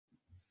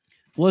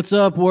What's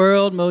up,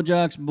 world?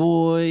 Mojox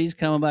boys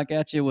coming back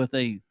at you with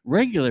a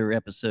regular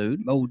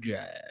episode.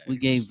 Mojack. We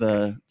gave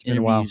been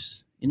a while.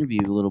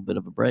 interviewed a little bit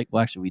of a break.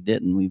 Well, actually, we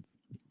didn't. We've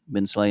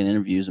been slaying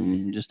interviews, and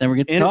we just never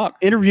get to talk.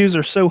 Interviews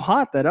are so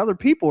hot that other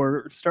people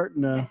are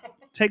starting to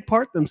take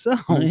part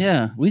themselves.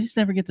 Yeah, we just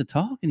never get to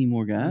talk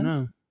anymore, guys.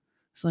 No.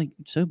 It's like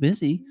so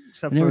busy.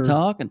 Except We never for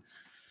talk. And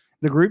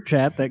the group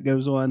chat that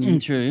goes on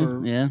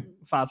true, for yeah.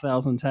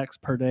 5,000 texts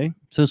per day.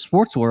 So,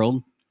 sports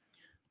world,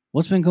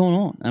 what's been going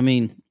on? I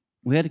mean,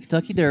 we had a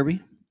Kentucky Derby,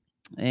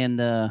 and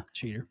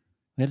Cheater.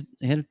 we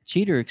had a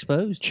cheater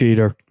exposed.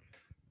 Cheater.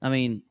 I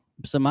mean,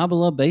 so my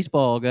beloved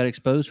baseball got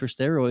exposed for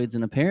steroids,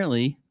 and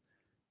apparently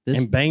this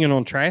And banging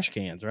on trash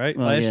cans, right?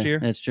 well, Last yeah, year.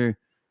 that's true.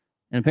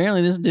 And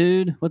apparently this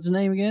dude, what's his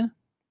name again?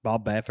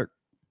 Bob Baffert.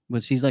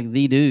 Which he's like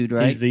the dude,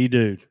 right? He's the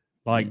dude.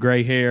 Like Yeah.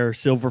 gray hair,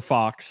 silver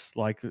fox,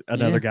 like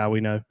another guy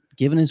we know.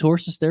 Giving his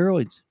horse the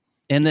steroids,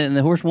 and then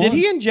the horse won. Did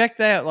he inject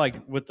that like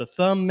with the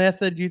thumb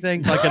method, you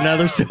think? Like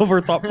another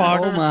silver fox?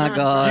 Oh my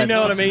god! You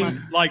know what I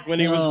mean? Like when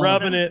he was Oh.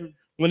 rubbing it,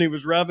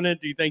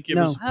 do you think it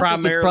No. was I think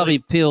primarily? it's probably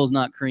pills,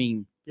 not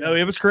cream. No,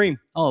 it was cream.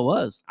 Oh, it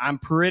was. I'm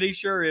pretty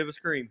sure it was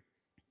cream.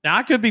 Now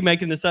I could be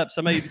making this up.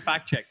 Somebody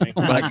fact check me.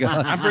 Oh my but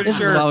god! I'm pretty this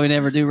sure. is why we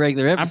never do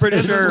regular I'm episodes. pretty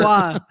This sure. is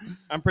why.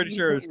 I'm pretty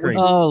sure it was cream.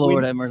 Oh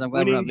Lord, We- have mercy! I'm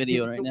glad we're not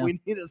videoing right now.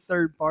 We need a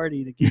third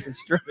party to keep it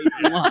straight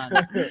in line.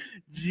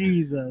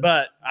 Jesus.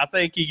 But I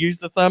think he used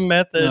the thumb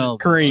method. No.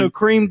 Cream. So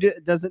cream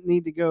doesn't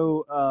need to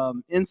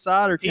go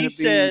inside, or can He it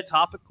be said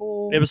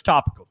topical? it was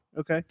topical,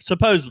 Okay.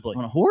 supposedly.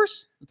 On a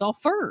horse? It's all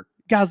fur.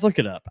 Guys, look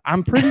it up.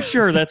 I'm pretty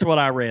sure that's what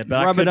I read,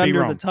 but Rub I could it be under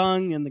wrong. the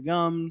tongue and the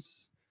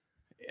gums.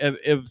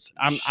 It was.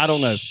 I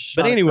don't know.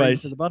 Shot But it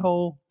anyways, to the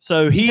butthole.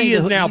 so You think he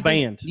is the- now you think-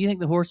 banned. Do you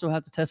think the horse will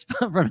have to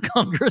testify in front of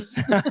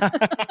Congress?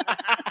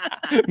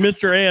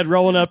 Mr. Ed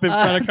rolling up in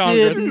front of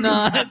Congress. Did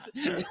not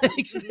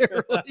take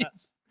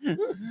steroids.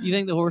 You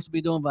think the horse will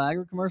be doing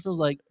Viagra commercials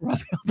like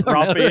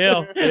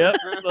Raphael. Yep.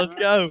 Let's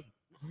go.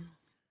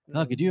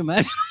 Oh, could you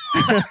imagine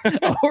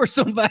a horse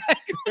on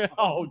Viagra?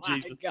 Oh, my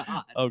Jesus.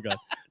 God. Oh, God.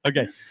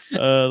 Okay.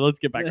 Let's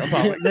get back on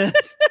topic.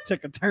 This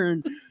took a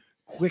turn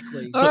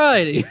quickly. All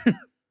righty.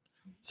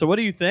 So, what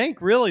do you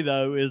think, really,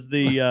 though, is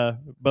the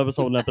Bubba's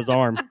holding up his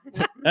arm?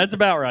 That's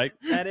about right.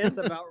 That is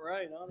about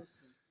right, honestly.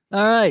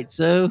 All right.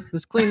 So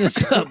let's clean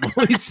this up,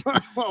 boys.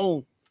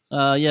 Oh,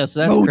 Yeah. So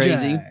that's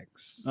crazy.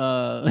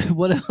 Mojax.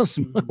 What else?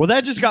 Well,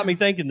 that just got me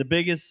thinking the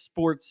biggest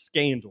sports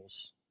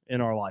scandals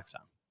in our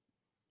lifetime.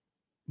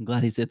 I'm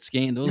glad he said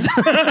scandals.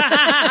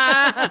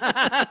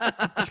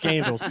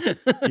 Scandals.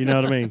 You know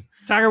what I mean?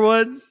 Tiger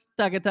Woods.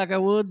 Taka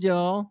Woods,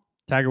 y'all.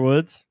 Tiger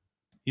Woods.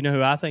 You know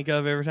who I think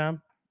of every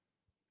time?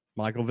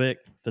 Michael Vick,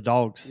 the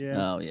dogs.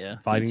 Yeah. Oh yeah,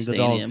 Fighting Can't the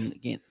stand dogs. him.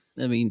 Can't.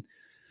 I mean,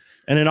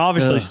 And then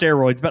obviously Ugh.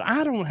 steroids, but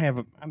I don't have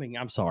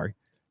I'm sorry.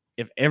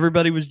 If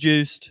everybody was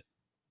juiced,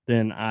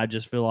 then I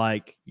just feel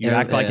like you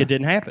act like Yeah. it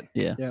didn't happen.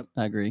 yeah, Yep.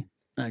 I agree.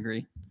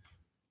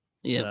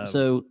 Yeah. So-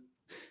 So,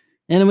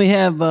 and then we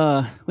had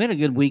a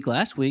good week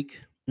last week.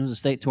 It was a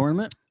state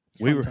tournament,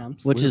 We Fun were-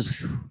 times. which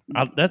is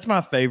That's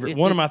my favorite. It-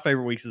 One it- of my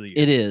favorite weeks of the year.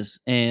 it is,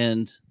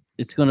 and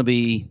it's going to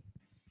be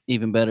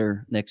even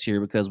better next year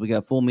because we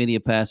got full media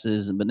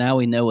passes, but now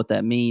we know what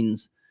that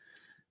means.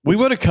 We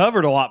would have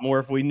covered a lot more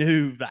if we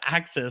knew the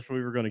access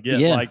we were going to get.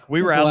 Yeah, Like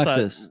we were full outside.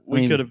 access. I We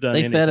mean, could have done They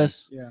anything. fed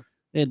us. Yeah.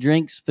 They had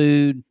drinks,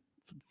 food,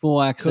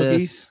 full access,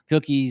 Cookies.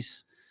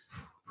 cookies.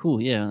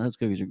 Cool. Yeah, those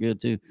cookies are good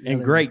too. Yeah, And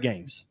they great were.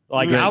 games.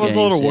 Like Great I was a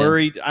little games, yeah.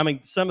 worried. I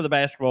mean, some of the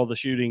basketball, the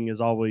shooting is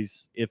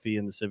always iffy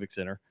in the Civic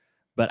Center,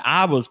 but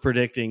I was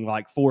predicting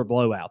like 4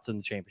 blowouts in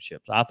the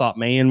championships. I thought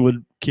Man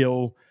would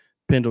kill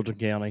Pendleton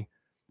County.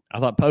 I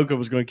thought Poca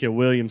was going to kill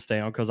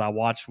Williamstown because I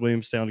watched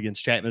Williamstown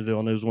against Chapmanville,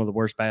 and it was one of the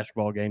worst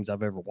basketball games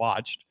I've ever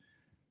watched.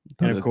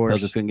 And of Poca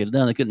course, couldn't get it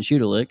done. They couldn't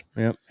shoot a lick.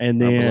 yep.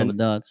 And Our then beloved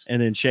Dots.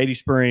 and then Shady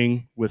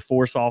Spring with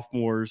 4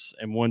 sophomores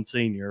and 1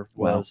 senior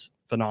Wow. was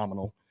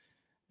phenomenal.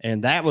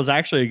 And that was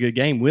actually a good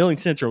game. Wheeling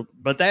Central,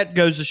 but that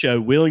goes to show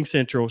Wheeling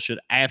Central should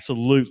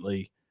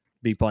absolutely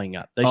be playing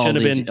up. They All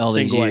shouldn't have these- been all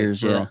these single A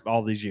years, for yeah.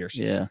 all these years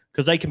Yeah.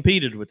 because they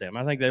competed with them.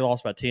 I think they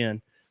lost by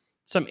 10.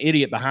 Some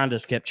idiot behind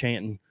us kept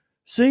chanting,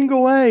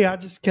 single A. I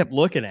just kept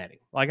looking at him.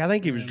 Like, I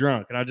think he was Yeah.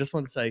 drunk. And I just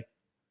wanted to say,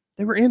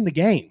 they were in the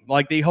game,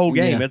 like the whole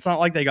game. Yeah. It's not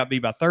like they got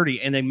beat by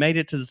 30 and they made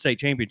it to the state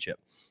championship.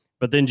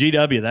 But then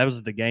GW, that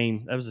was the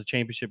game. That was the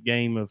championship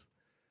game of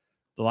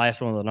the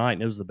last one of the night.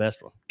 And it was the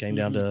best one. Came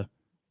down to a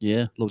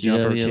Yeah. little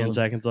jumper, Yeah, 10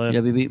 seconds left.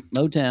 WB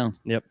Motown.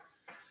 Yep.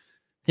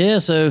 Yeah,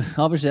 so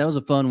obviously that was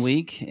a fun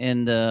week,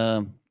 and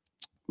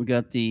we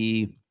got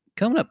the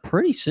coming up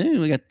pretty soon.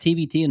 We got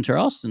TBT in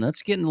Charleston.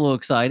 That's getting a little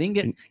exciting.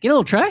 Get a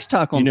little trash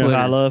talk on You know who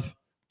Twitter. I love?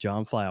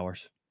 John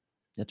Flowers.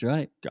 That's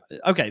right.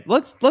 Okay,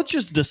 let's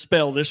just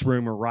dispel this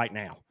rumor right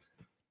now.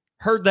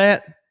 Heard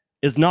that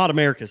is not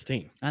America's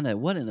team. I know.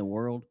 What in the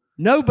world?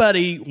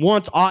 Nobody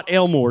wants Ott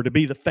Elmore to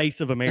be the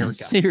face of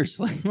America.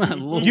 Seriously, my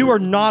lord. You are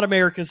not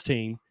America's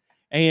team.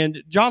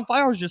 And John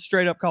Flowers just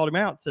straight up called him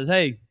out and said,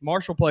 hey,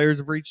 Marshall players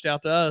have reached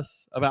out to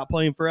us about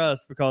playing for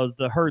us because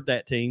the Heard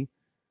That team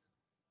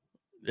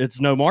it's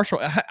no Marshall.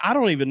 I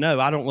don't even know.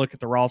 I don't look at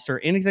the roster.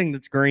 Anything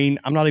that's green,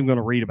 I'm not even going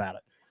to read about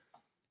it.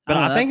 But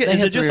I think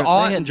is it just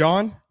Ott and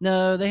John?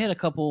 No, they had a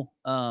couple.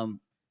 The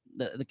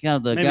kind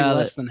of the Maybe guy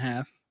less than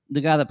half.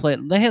 the guy that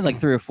played. They had like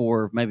 3 or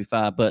 4, maybe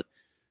 5. But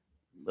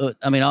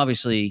I mean,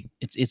 obviously,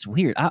 it's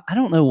weird. I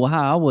don't know why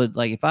I would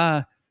like if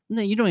I.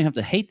 No, you don't even have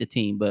to hate the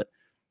team, but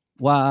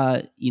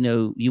why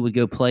you would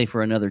go play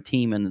for another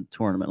team in a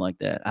tournament like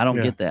that? I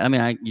don't get that. I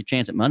mean, your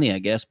chance at money, I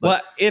guess.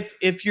 But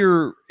if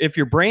you're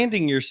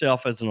branding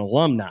yourself as an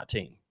alumni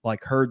team,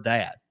 like Heard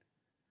That.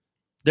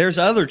 There's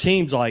other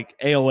teams like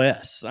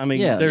AOS. I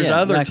mean, there's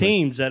other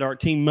teams that are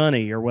Team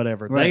Money or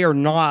whatever. Right. They are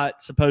not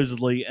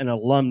supposedly an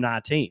alumni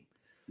team.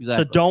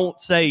 Exactly. So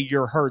don't say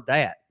you're Heard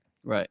That.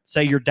 Right.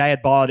 Say your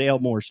dad bought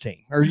Elmore's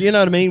team, or you know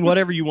what I mean.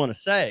 Whatever you want to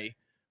say,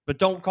 but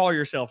don't call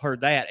yourself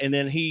Heard That. And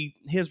then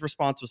his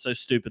response was so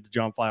stupid to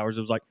John Flowers.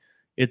 It was like,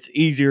 it's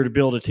easier to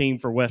build a team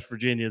for West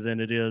Virginia than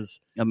it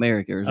is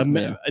America.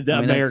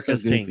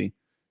 America's team.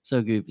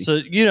 So goofy. So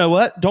you know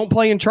what? Don't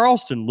play in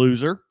Charleston,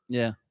 loser.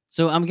 Yeah.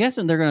 So I'm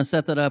guessing they're going to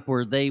set that up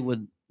where they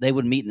would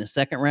meet in the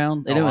second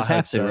round. They don't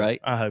have to, right?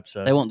 I hope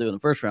so. They won't do it in the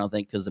first round, I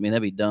think, because I mean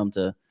that'd be dumb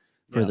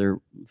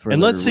for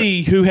let's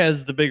see who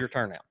has the bigger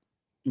turnout.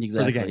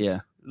 Exactly. For the games. Yeah.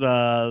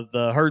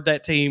 The Heard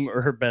That team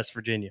or Best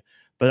Virginia.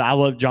 But I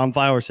love John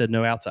Flowers said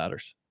no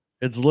outsiders.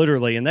 It's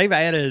literally, and they've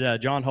added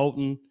John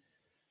Holton,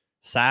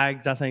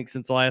 Sags, I think,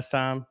 since the last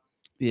time.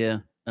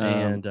 Yeah.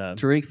 And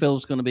Tariq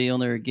Phillips going to be on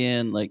there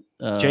again. Like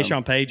Jay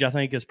Sean Page, I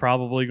think, is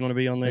probably going to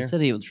be on there. They said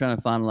he was trying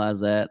to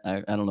finalize that.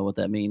 I don't know what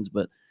that means,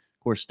 but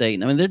of course,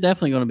 State. I mean, they're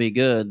definitely going to be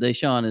good.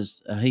 Deshaun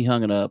is he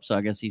hung it up, so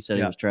I guess he said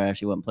he was trash.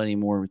 He wasn't playing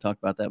anymore. We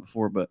talked about that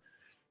before, but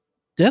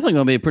definitely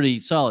going to be a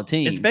pretty solid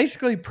team. It's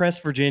basically Press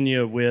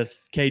Virginia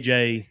with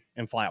KJ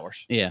and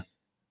Flowers. Yeah.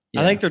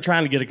 I think they're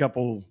trying to get a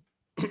couple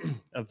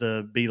of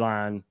the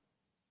Beeline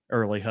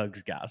early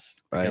hugs guys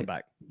to come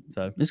back.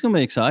 So it's going to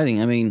be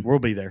exciting. I mean, we'll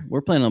be there. We're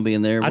planning on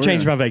being there. I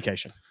changed my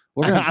vacation.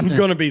 I'm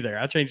going to be there.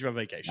 I changed my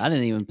vacation. I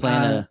didn't even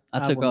plan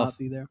I took off. Not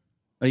be there.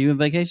 Are you in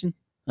vacation?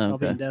 Oh, okay. I'll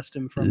be in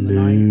Destin from the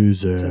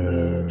 9th to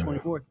the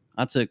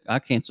 24th. I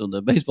canceled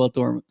the baseball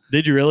tournament.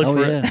 Did you really? Oh,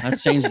 yeah. I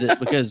changed it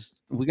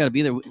because we got to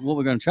be there. What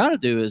we're going to try to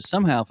do is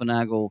somehow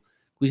finagle.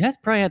 We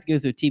probably have to go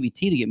through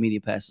TBT to get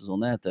media passes on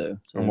that, though.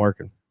 So I'm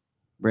working.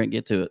 Brent,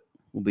 get to it.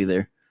 We'll be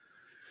there.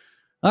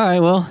 All right.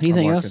 Well,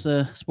 anything else,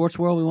 sports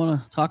world, we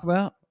want to talk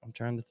about? I'm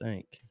trying to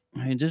think.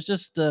 I mean,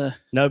 just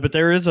no, but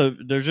there's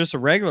just a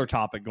regular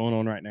topic going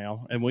on right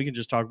now, and we can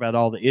just talk about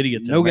all the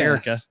idiots in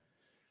America. Gas.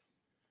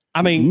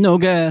 I mean, no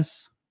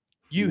gas.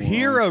 You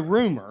hear a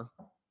rumor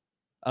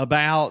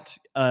about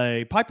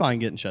a pipeline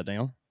getting shut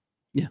down.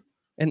 Yeah,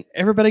 and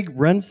everybody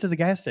runs to the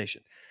gas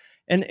station.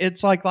 And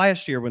it's like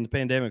last year when the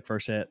pandemic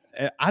first hit.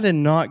 I did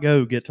not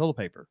go get toilet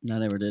paper. I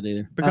never did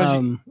either.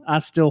 Because I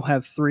still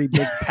have 3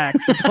 big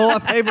packs of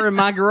toilet paper in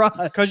my garage.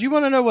 Because you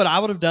want to know what I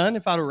would have done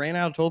if I would have ran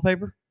out of toilet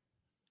paper?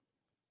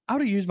 I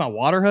would have used my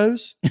water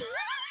hose.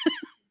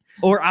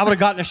 Or I would have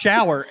gotten a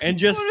shower and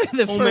just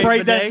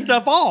sprayed that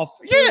stuff off.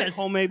 Yes.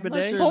 Homemade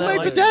bidet.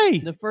 Homemade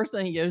bidet. The first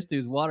thing he goes to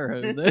is water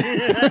hose.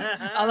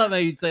 I thought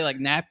maybe you'd say like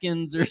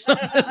napkins or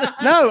something.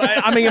 No,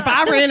 I mean, if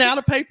I ran out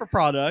of paper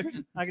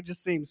products, I could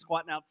just see him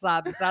squatting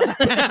outside beside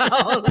the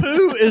house.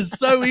 Poo is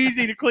so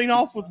easy to clean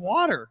off with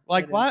water.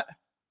 Like, what?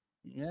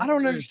 Yeah, I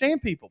don't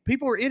understand people.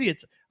 People are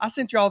idiots. I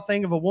sent y'all a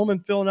thing of a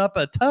woman filling up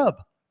a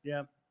tub.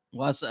 Yeah.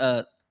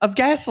 Of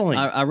gasoline.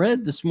 I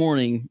read this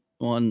morning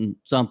on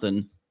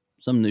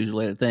some news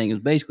related thing. It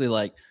was basically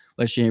like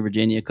West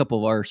Virginia, a couple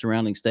of our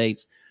surrounding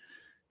states.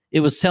 It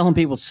was telling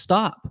people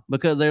stop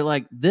because they're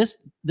like, this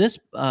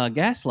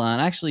gas line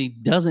actually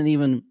doesn't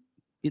even,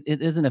 it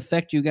doesn't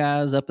affect you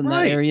guys up in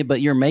that area, but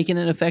you're making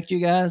it affect you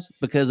guys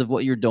because of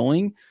what you're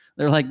doing.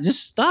 They're like,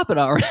 just stop it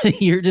already.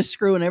 You're just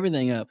screwing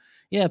everything up.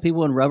 Yeah,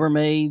 people in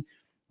Rubbermaid.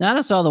 Now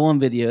I saw the one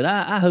video, and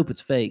I hope it's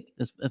fake.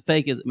 It's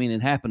fake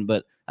it happened,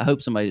 but I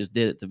hope somebody just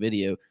did it to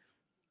video.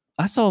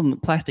 I saw a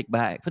plastic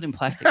bag, put in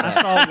plastic bag.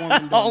 I saw a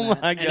woman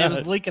doing my God. And it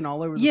was leaking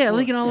all over the floor.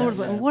 Leaking all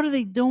over. What are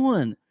they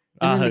doing?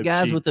 And then the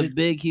guys with the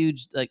big,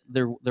 huge, like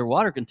their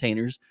water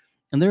containers,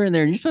 and they're in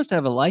there. And you're supposed to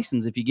have a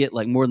license if you get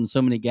like more than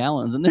so many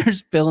gallons, and they're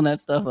just filling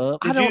that stuff up.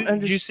 I don't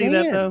understand. Did you see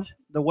that though?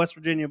 The West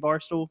Virginia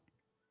Barstool.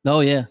 Oh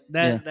yeah,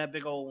 that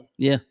big old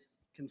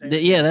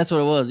container. That's what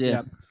it was.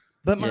 Yeah.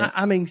 But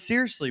I mean,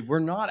 seriously, we're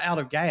not out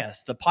of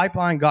gas. The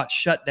pipeline got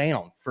shut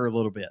down for a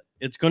little bit.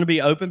 It's going to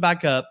be open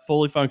back up,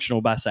 fully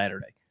functional by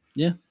Saturday.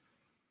 Yeah.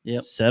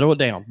 Yep. Settle it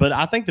down. But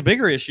I think the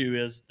bigger issue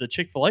is the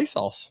Chick-fil-A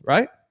sauce,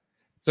 right?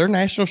 Is there a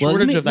national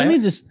shortage of that?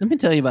 Let me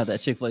tell you about that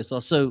Chick-fil-A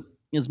sauce. So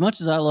as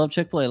much as I love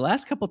Chick-fil-A,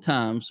 last couple of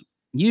times,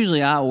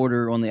 usually I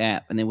order on the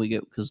app and then we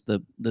go because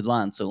the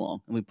line's so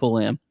long and we pull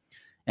in.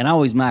 And I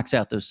always max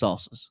out those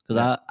sauces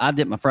because I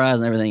dip my fries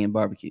and everything in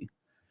barbecue.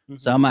 Mm-hmm.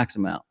 So I max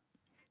them out.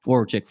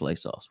 Or Chick-fil-A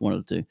sauce, one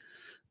of the two.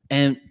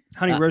 And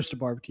honey roasted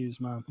barbecue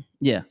is mine.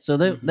 Yeah. So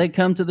they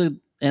come to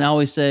and I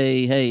always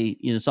say, hey,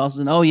 sauces,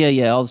 and all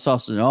the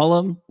sauces and all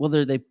of them. Well,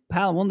 they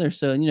pile them on there.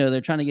 So, they're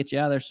trying to get you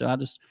out of there. So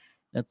that's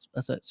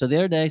it. So the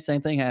other day,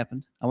 same thing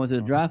happened. I went through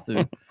the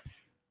drive-thru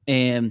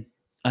and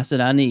I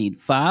said I need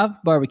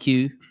 5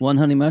 barbecue, 1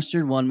 honey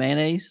mustard, 1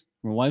 mayonnaise.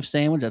 My wife's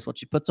sandwich. That's what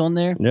she puts on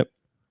there. Yep.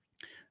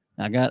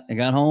 I got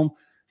home.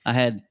 I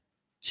had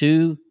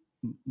 2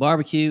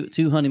 barbecue,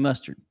 2 honey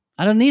mustard.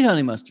 I don't need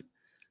honey mustard.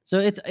 So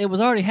it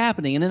was already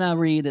happening. And then I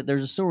read that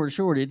there's a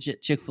shortage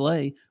at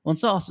Chick-fil-A on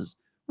sauces.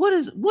 What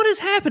is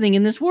happening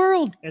in this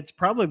world? It's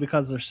probably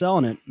because they're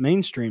selling it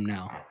mainstream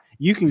now.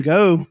 You can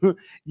go to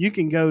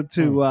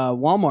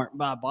Walmart and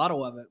buy a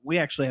bottle of it. We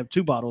actually have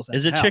 2 bottles. At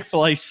Is the it house.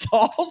 Chick-fil-A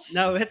sauce?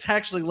 No, it's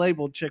actually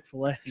labeled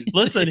Chick-fil-A.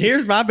 Listen,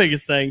 here's my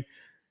biggest thing,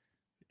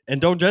 and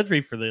don't judge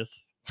me for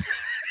this.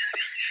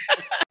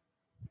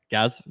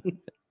 Guys,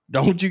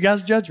 don't you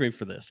guys judge me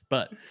for this,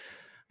 but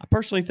I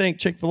personally think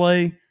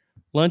Chick-fil-A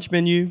lunch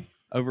menu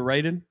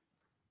overrated.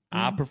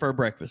 I prefer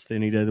breakfast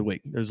any day of the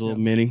week. There's a little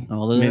mini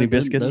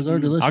biscuits. Those are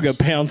delicious. I'll go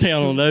pound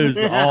town on those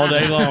all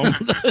day long.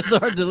 Those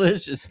are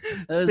delicious.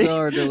 Those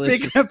are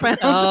delicious. Speaking of pound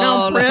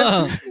town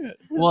prep, no.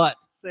 What?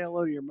 say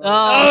hello to your mother.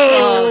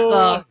 Oh,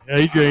 stop.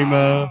 Hey,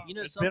 Dreamer. You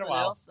know It's been a something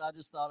while. else I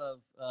just thought of?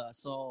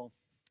 Saw.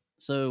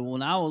 So when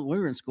we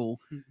were in school,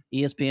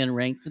 ESPN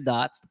ranked the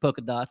Dots, the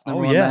polka dots,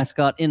 number one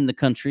mascot in the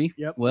country.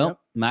 Yep, Well, yep.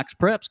 Max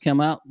Preps came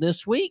out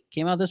this week.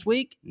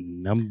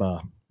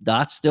 Number.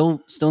 Dots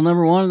still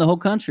number one in the whole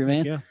country,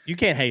 man. Yeah. You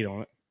can't hate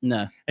on it.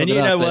 No. And Polka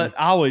you know dots, what?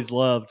 I always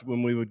loved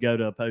when we would go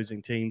to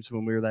opposing teams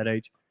when we were that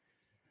age.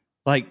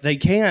 Like they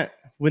can't,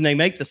 when they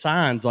make the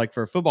signs like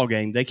for a football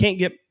game, they can't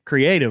get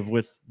creative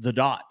with the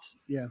dots.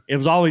 Yeah. It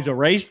was always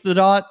erase the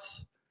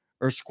dots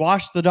or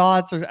squash the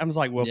dots. Or I was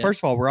like, well, Yeah. first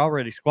of all, we're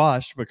already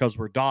squashed because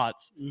we're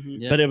dots. Mhm.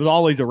 Yeah. But it was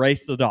always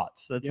erase the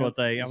dots. That's Yeah, what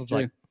I that's was true.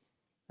 like,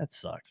 that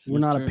sucks. We're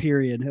not true. a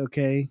period,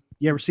 okay?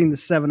 You ever seen the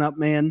 7-Up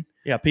man?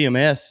 Yeah,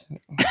 PMS.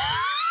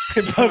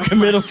 Boca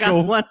Middle God,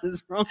 School. what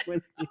is wrong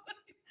with you?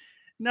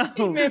 No.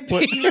 He meant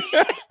What-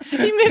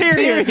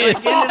 period. Like,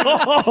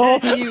 Oh,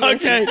 you-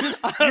 okay.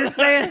 You're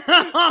saying,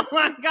 oh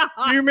my God.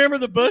 Do you remember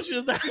the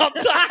bushes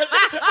outside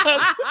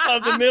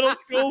of the middle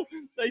school?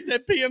 They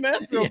said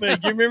PMS real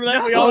big. You remember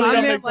that? We No, always I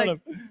got meant made fun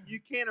like of. you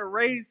can't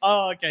erase.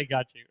 Oh, okay,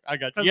 got you. I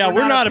got you. 'Cause Yeah, we're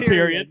we're not not a a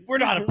period. period. We're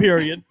not a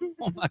period.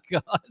 Oh my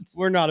God.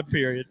 We're not a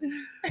period.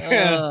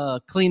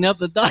 Clean up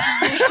the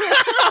dots.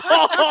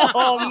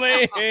 Oh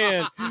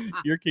man,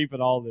 you're keeping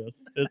all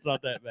this. It's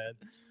not that bad.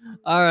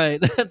 All right,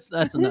 that's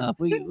enough.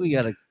 We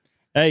gotta.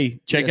 Hey,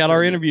 check Yeah, out our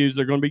sure. interviews.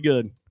 They're going to be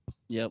good.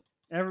 Yep.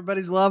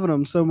 Everybody's loving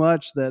them so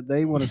much that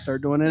they want to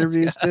start doing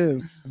interviews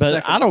too. But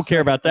Second- I don't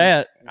care about second-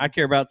 that. I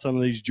care about some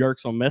of these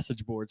jerks on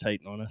message boards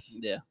hating on us.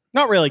 Yeah.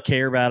 Not really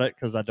care about it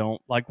because I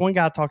don't. Like one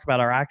guy talked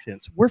about our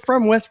accents. We're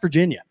from West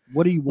Virginia.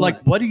 What do you want?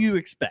 Like, what do you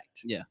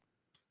expect? Yeah.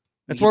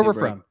 That's Give where me a we're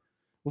break. from.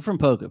 We're from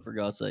Polka, for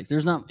God's sakes.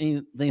 There's not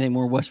anything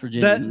more West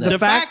Virginia than the that.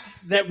 fact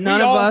that we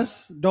none of all-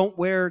 us don't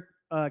wear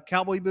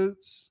cowboy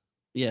boots.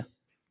 Yeah.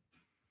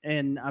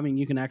 And I mean,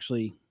 you can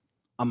actually.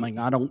 I mean,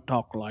 I don't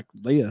talk like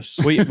this.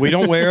 we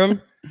don't wear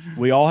them.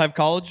 We all have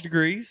college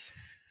degrees,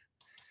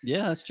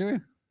 Yeah, that's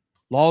true.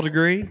 law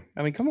degree.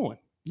 I mean, come on.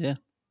 Yeah.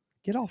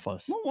 Get off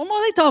us. What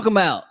are they talking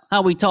about?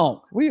 How we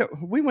talk? We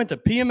went to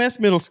PMS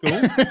middle school,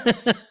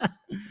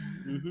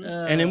 Mhm.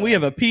 and then we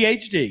have a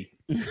PhD.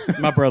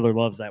 My brother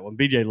loves that one.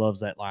 BJ loves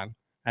that line.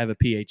 I have a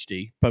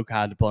PhD, Polka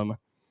High diploma.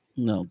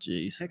 No,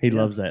 jeez. Heck He yeah.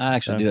 loves that. I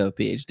actually So, do have a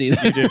PhD.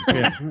 You do,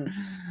 yeah.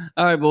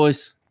 All right,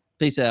 boys.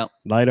 Peace out.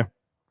 Later.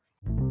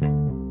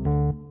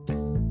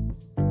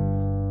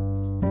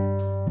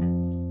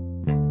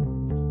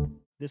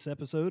 This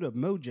episode of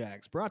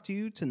Mojax brought to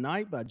you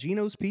tonight by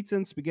Gino's Pizza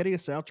and Spaghetti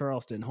of South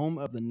Charleston, home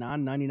of the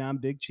 $9.99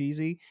 Big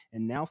Cheesy,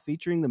 and now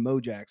featuring the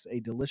Mojax,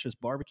 a delicious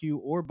barbecue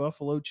or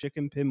buffalo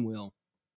chicken pinwheel.